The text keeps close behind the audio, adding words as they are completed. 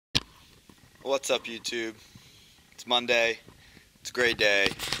What's up, YouTube? It's Monday. It's a great day.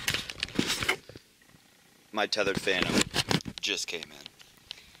 My Tethrd Phantom just came in.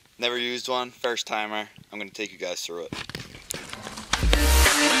 Never used one, first timer. I'm going to take you guys through it.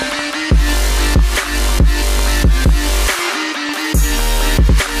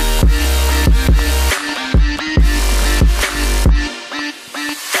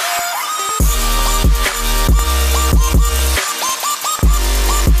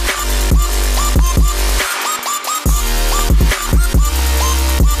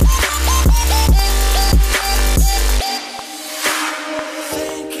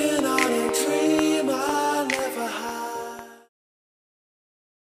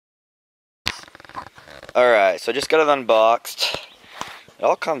 Alright, so I just got it unboxed. It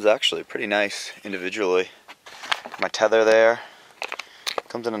all comes actually pretty nice individually. My tether there.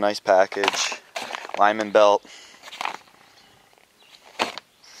 Comes in a nice package. Lineman belt.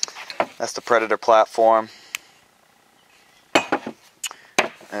 That's the Predator platform.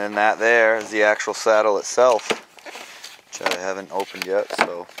 And that there is the actual saddle itself, which I haven't opened yet,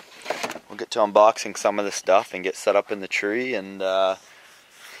 so we'll get to unboxing some of this stuff and get set up in the tree and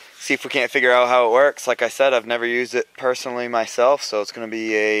see if we can't figure out how it works. Like I said, I've never used it personally myself, so it's going to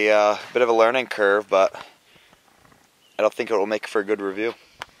be a bit of a learning curve, but I don't think it will make for a good review.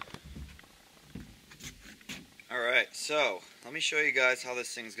 Alright, so let me show you guys how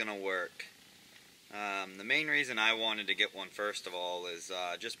this thing's going to work. The main reason I wanted to get one, first of all, is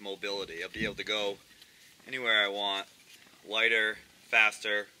just mobility. I'll be able to go anywhere I want, lighter,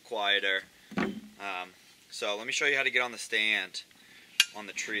 faster, quieter. So let me show you how to get on the stand on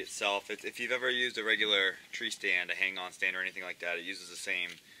the tree itself. If you've ever used a regular tree stand, a hang-on stand or anything like that, it uses the same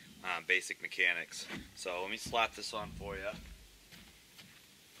basic mechanics. So let me slap this on for you.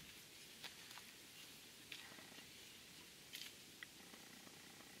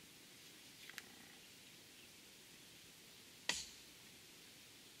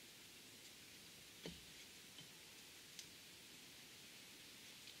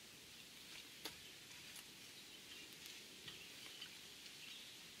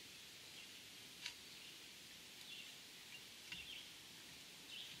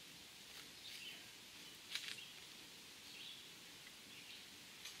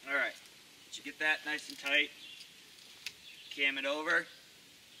 Alright, once you get that nice and tight, cam it over.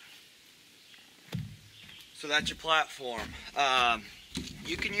 So that's your platform.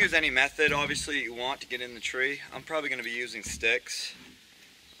 You can use any method, obviously, you want to get in the tree. I'm probably going to be using sticks.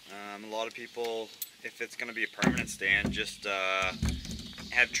 A lot of people, if it's going to be a permanent stand, just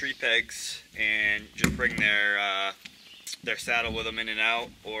have tree pegs and just bring their saddle with them in and out,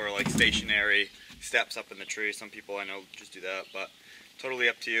 or like stationary steps up in the tree. Some people I know just do that, but totally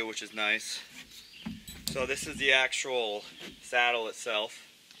up to you, which is nice. So this is the actual saddle itself.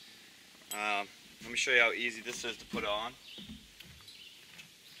 Let me show you how easy this is to put on.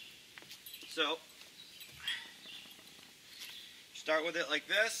 So, start with it like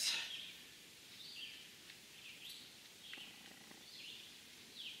this.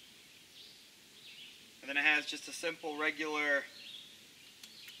 And then it has just a simple regular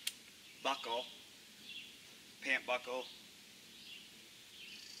buckle, pant buckle.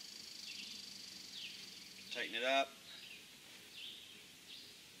 Tighten it up.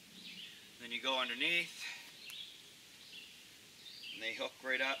 Then you go underneath, and they hook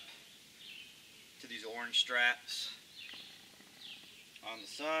right up to these orange straps on the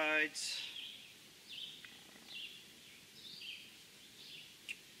sides.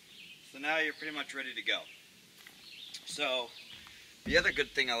 So now you're pretty much ready to go. So the other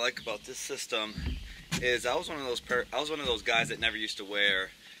good thing I like about this system is I was one of those guys that never used to wear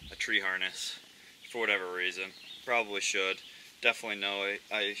a tree harness for whatever reason. Probably should. Definitely know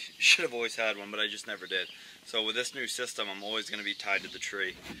I should have always had one, but I just never did. So with this new system, I'm always going to be tied to the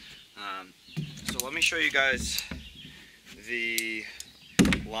tree. So let me show you guys the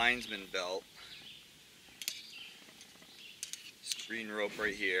linesman belt. Green rope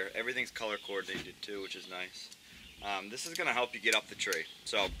right here. Everything's color coordinated too, which is nice. This is going to help you get up the tree.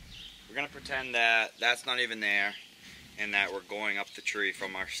 So we're going to pretend that that's not even there and that we're going up the tree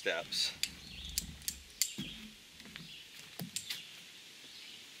from our steps.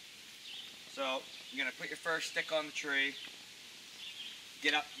 So you're going to put your first stick on the tree,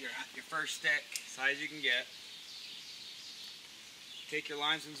 get up your first stick, as high as you can get. Take your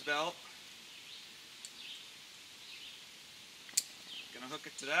linesman's belt, going to hook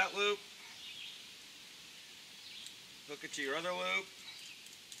it to that loop, hook it to your other loop,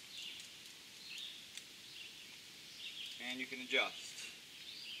 and you can adjust.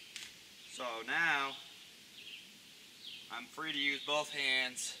 So now I'm free to use both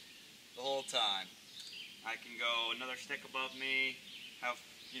hands the whole time. I can go another stick above me, have,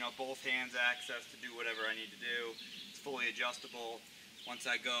 you know, both hands access to do whatever I need to do. It's fully adjustable. Once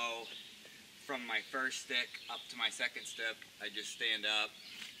I go from my first stick up to my second stick, I just stand up,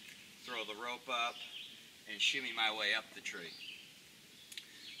 throw the rope up, and shimmy my way up the tree.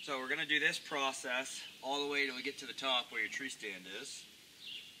 So we're going to do this process all the way till we get to the top where your tree stand is.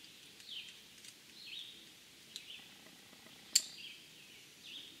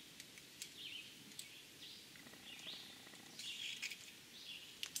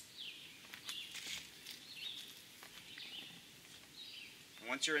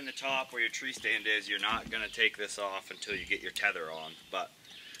 Once you're in the top where your tree stand is, you're not going to take this off until you get your tether on. But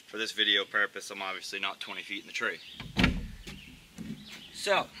for this video purpose, I'm obviously not 20 feet in the tree.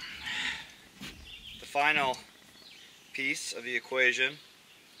 So, the final piece of the equation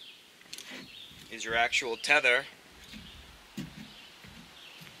is your actual tether.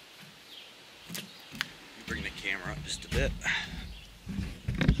 Bring the camera up just a bit.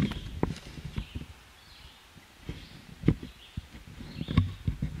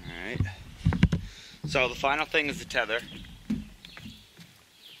 So the final thing is the tether.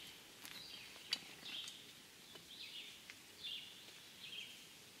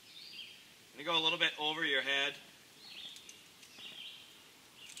 You go a little bit over your head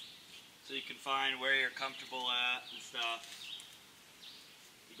so you can find where you're comfortable at and stuff.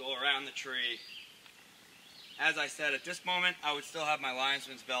 You go around the tree. As I said, at this moment I would still have my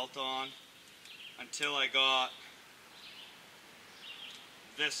linesman's belt on until I got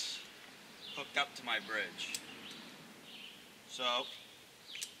this hooked up to my bridge. So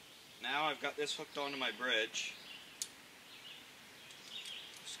now I've got this hooked onto my bridge.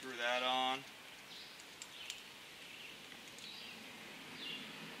 Screw that on.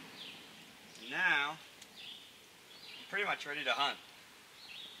 Now I'm pretty much ready to hunt.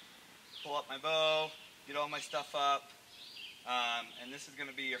 Pull up my bow, get all my stuff up, and this is going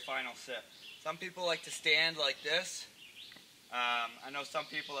to be your final sit. Some people like to stand like this. I know some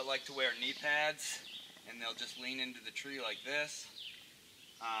people that like to wear knee pads and they'll just lean into the tree like this.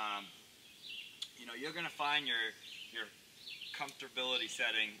 You know, you're going to find your comfortability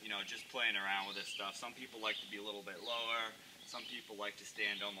setting, you know, just playing around with this stuff. Some people like to be a little bit lower. Some people like to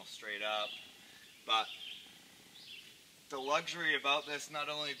stand almost straight up. But the luxury about this not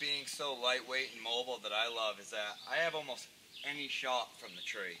only being so lightweight and mobile that I love is that I have almost any shot from the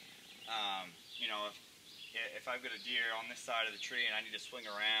tree. You know, if I've got a deer on this side of the tree and I need to swing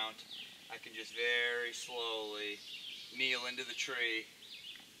around, I can just very slowly kneel into the tree,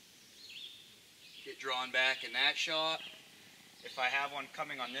 get drawn back in that shot. If I have one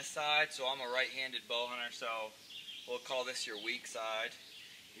coming on this side, so I'm a right-handed bow hunter, so we'll call this your weak side.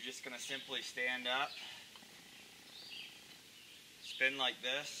 You're just going to simply stand up, spin like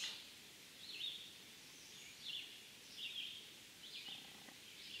this,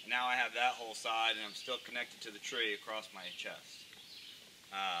 and now I have that whole side and I'm still connected to the tree across my chest.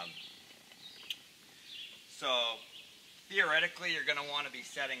 So theoretically you're going to want to be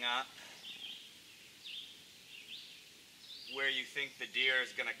setting up where you think the deer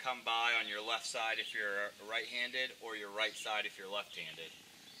is going to come by on your left side if you're right-handed, or your right side if you're left-handed.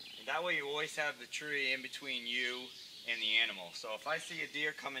 And that way you always have the tree in between you and the animal. So if I see a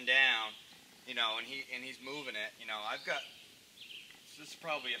deer coming down, you know, and he's moving it, you know, I've got, this is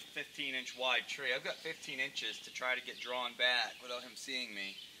probably a 15-inch wide tree. I've got 15 inches to try to get drawn back without him seeing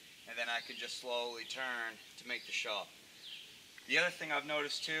me, and then I can just slowly turn to make the shot. The other thing I've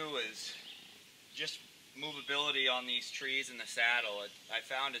noticed too is just movability on these trees in the saddle. I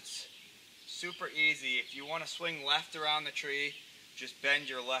found it's super easy. If you want to swing left around the tree, just bend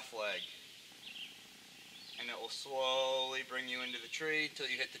your left leg and it will slowly bring you into the tree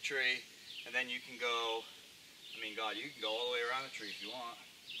till you hit the tree, and then you can go, I mean, God, you can go all the way around the tree if you want.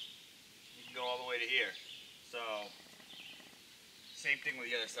 You can go all the way to here. So same thing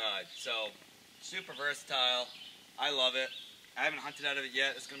with the other side. So super versatile. I love it. I haven't hunted out of it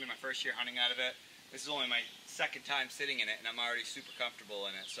yet. It's going to be my first year hunting out of it. This is only my second time sitting in it, and I'm already super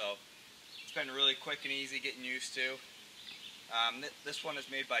comfortable in it. So it's been really quick and easy getting used to. This one is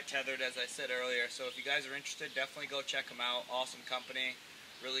made by Tethrd, as I said earlier. So if you guys are interested, definitely go check them out. Awesome company,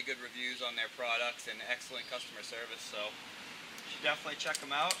 really good reviews on their products, and excellent customer service. So you should definitely check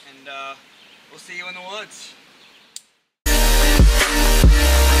them out, and we'll see you in the woods.